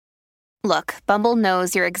Look, Bumble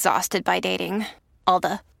knows you're exhausted by dating. All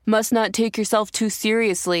the must not take yourself too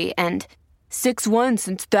seriously and 6'1"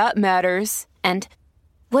 since that matters. And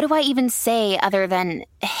what do I even say other than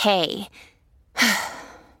hey?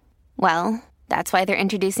 Well, that's why they're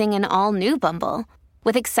introducing an all-new Bumble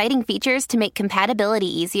with exciting features to make compatibility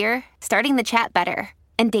easier, starting the chat better,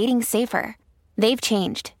 and dating safer. They've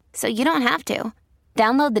changed, so you don't have to.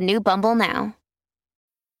 Download the new Bumble now.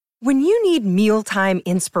 When you need mealtime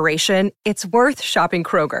inspiration, it's worth shopping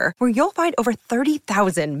Kroger, where you'll find over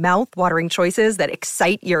 30,000 mouth-watering choices that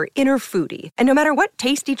excite your inner foodie. And no matter what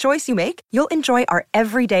tasty choice you make, you'll enjoy our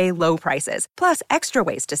everyday low prices, plus extra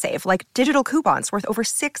ways to save, like digital coupons worth over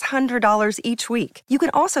 $600 each week. You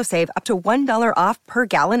can also save up to $1 off per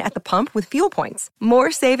gallon at the pump with fuel points.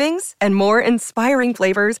 More savings and more inspiring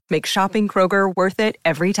flavors make shopping Kroger worth it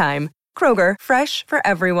every time. Kroger, fresh for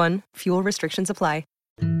everyone. Fuel restrictions apply.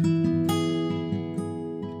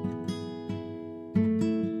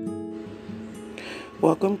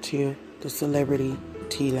 Welcome to the Celebrity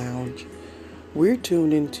Tea Lounge. We're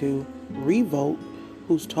tuned into Revolt,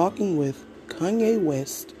 who's talking with Kanye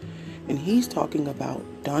West, and he's talking about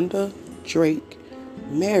Donda, Drake,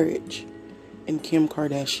 marriage, and Kim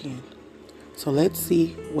Kardashian. So let's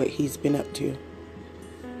see what he's been up to.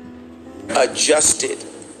 Adjusted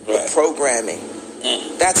the programming.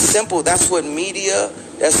 That's simple. That's what media,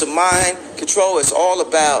 that's the mind control. It's all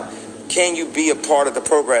about, can you be a part of the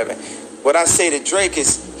programming? What I say to Drake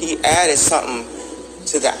is he added something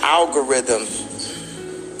to the algorithm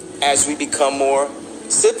as we become more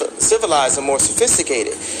civilized and more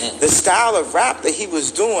sophisticated. The style of rap that he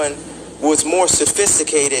was doing was more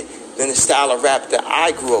sophisticated than the style of rap that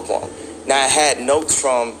I grew up on. Now, it had notes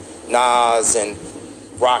from Nas and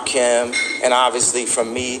Rakim, and obviously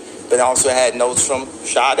from me, but also had notes from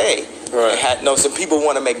Sade. Right. It had notes, and people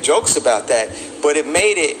want to make jokes about that, but it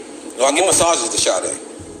made it. No, I give massages to Sade.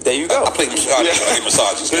 There you go. I play Sade. I give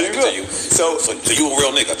massages. There you go. So you a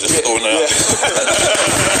real nigga? Just throwing it out.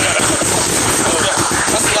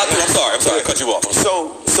 That's a lot. I'm sorry. I cut you off.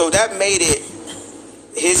 So that made it.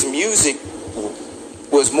 His music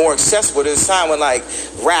was more accessible. There was a time when like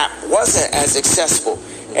rap wasn't as accessible,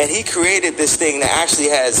 and he created this thing that actually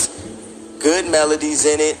has good melodies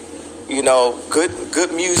in it, you know,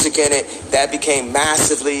 good music in it that became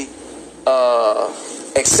massively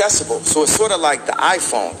accessible. So it's sort of like the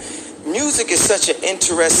iPhone. Music is such an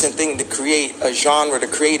interesting thing to create, a genre to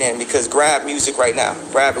create in, because grab music right now,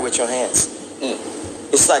 grab it with your hands.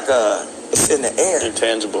 It's like it's in the air.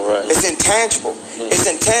 Intangible, right? It's intangible. It's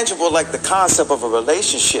intangible, like the concept of a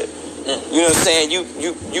relationship. You know what I'm saying?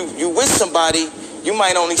 You with somebody, you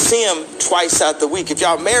might only see them twice out the week. If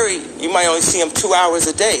y'all married, you might only see them 2 hours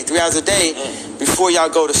a day, 3 hours a day before y'all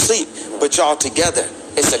go to sleep. But y'all together.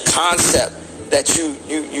 It's a concept that you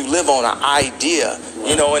live on, an idea.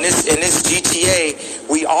 You know, in this GTA,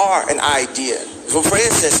 we are an idea. So for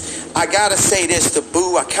instance, I gotta say this to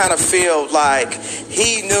Boo. I kind of feel like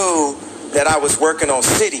he knew that I was working on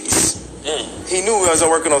cities. He knew I was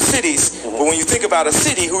working on cities. But when you think about a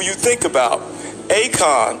city, who you think about?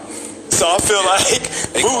 Akon. So I feel like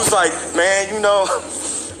Boo's like, man, you know,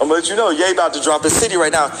 I'm gonna let you know, Ye about to drop his city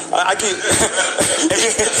right now. I keep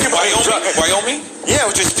Wyoming? Yeah,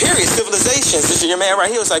 which is period, civilizations. This is your man right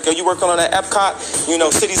here. It's like, are you working on that Epcot, you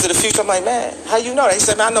know, cities of the future? I'm like, man, how you know that? He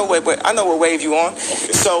said, man, I know what wave you on.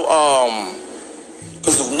 Okay. So,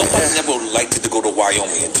 because nobody never liked to go to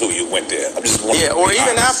Wyoming until you went there. I'm just wondering. Yeah, or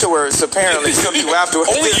even afterwards, apparently. Some people afterwards.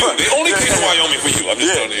 Only you. They only came to Wyoming for you. I'm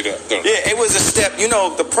just telling you that. Yeah, it was a step. You know,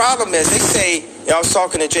 the problem is, they say, I was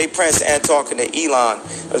talking to Jay Prince and talking to Elon.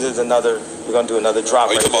 We're going to do another drop.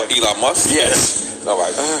 Are you talking about Elon Musk? Yes. All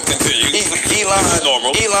right. Continue. Elon. This is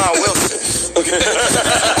normal. Elon Wilson.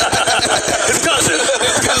 His cousin.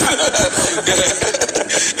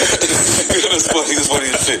 That's funny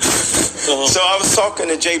as shit. So I was talking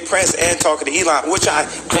to Jay Prince and talking to Elon, which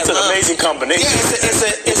it's an amazing combination. Yeah,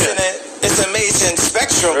 it's an amazing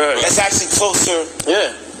spectrum. Right. It's actually closer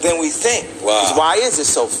than we think. Wow. Why is it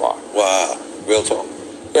so far? Wow. Real talk.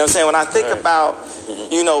 You know what I'm saying? When I think about,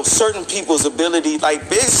 you know, certain people's ability, like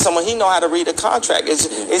Biz, someone, he know how to read a contract. That's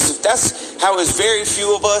how it's very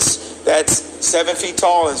few of us that's 7 feet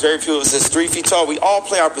tall, and very few of us that's 3 feet tall. We all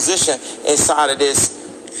play our position inside of this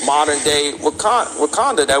modern day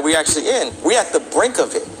Wakanda that we actually in. We at the brink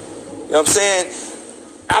of it. You know what I'm saying?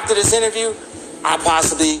 After this interview, I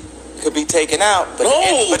possibly could be taken out. But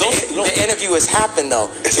the interview has happened though,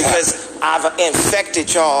 because I've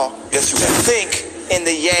infected y'all to think in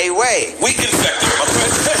the Ye way. We infected my friend.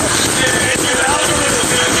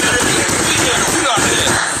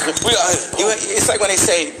 It's like when they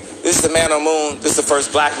say This is the man on the moon. This is the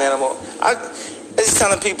first black man on the moon. It's just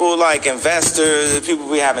telling people like investors, people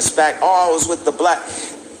we having SPAC, I was with the black.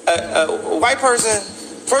 A white person,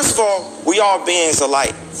 first of all, we all beings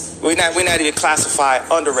alike. We're not even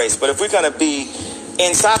classified under race. But if we're going to be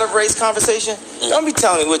inside of race conversation, don't be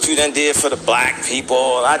telling me what you done did for the black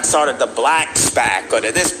people. I started the black SPAC or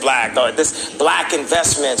this black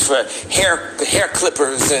investments for hair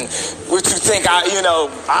clippers and what you think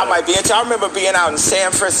I might be into. I remember being out in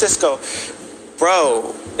San Francisco.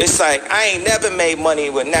 Bro, it's like I ain't never made money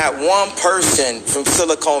with not one person from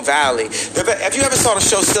Silicon Valley. Have you ever saw the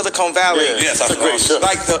show Silicon Valley? Yeah, yes, that's a great show.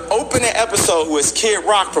 Like the opening episode was Kid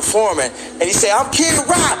Rock performing, and he said, "I'm Kid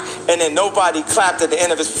Rock," and then nobody clapped at the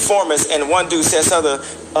end of his performance, and one dude says,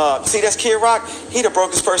 "See, that's Kid Rock. He the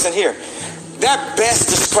brokest person here." That best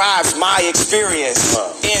describes my experience.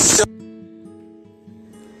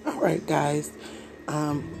 All right, guys.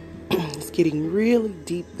 It's getting really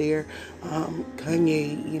deep there.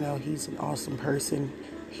 Kanye, he's an awesome person.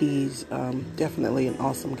 He's definitely an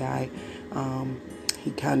awesome guy.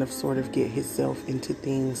 He kind of sort of get himself into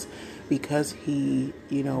things because he,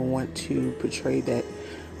 want to portray that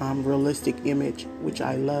realistic image, which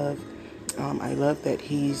I love. I love that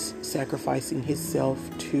he's sacrificing himself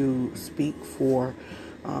to speak for,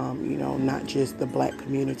 not just the black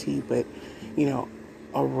community, but,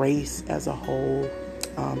 a race as a whole.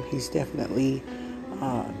 He's definitely,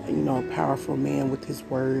 a powerful man with his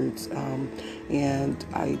words. And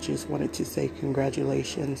I just wanted to say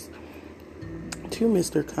congratulations to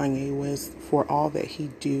Mr. Kanye West for all that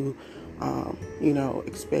he do,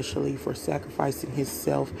 especially for sacrificing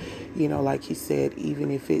himself. Like he said,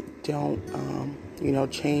 even if it don't,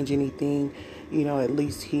 change anything, at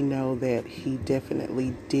least he know that he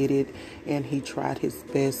definitely did it and he tried his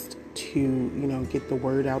best to, get the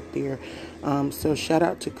word out there. So shout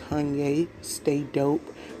out to Kanye. Stay dope.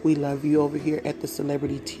 We love you over here at the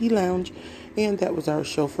Celebrity Tea Lounge. And that was our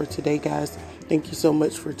show for today, guys. Thank you so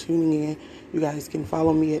much for tuning in. You guys can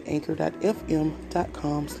follow me at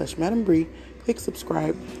anchor.fm.com/Madam Bree. Click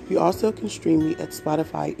subscribe. You also can stream me at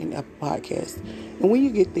Spotify and Apple Podcasts. And when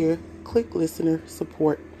you get there, click listener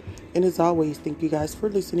support. And as always, thank you guys for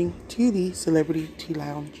listening to the Celebrity Tea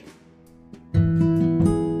Lounge.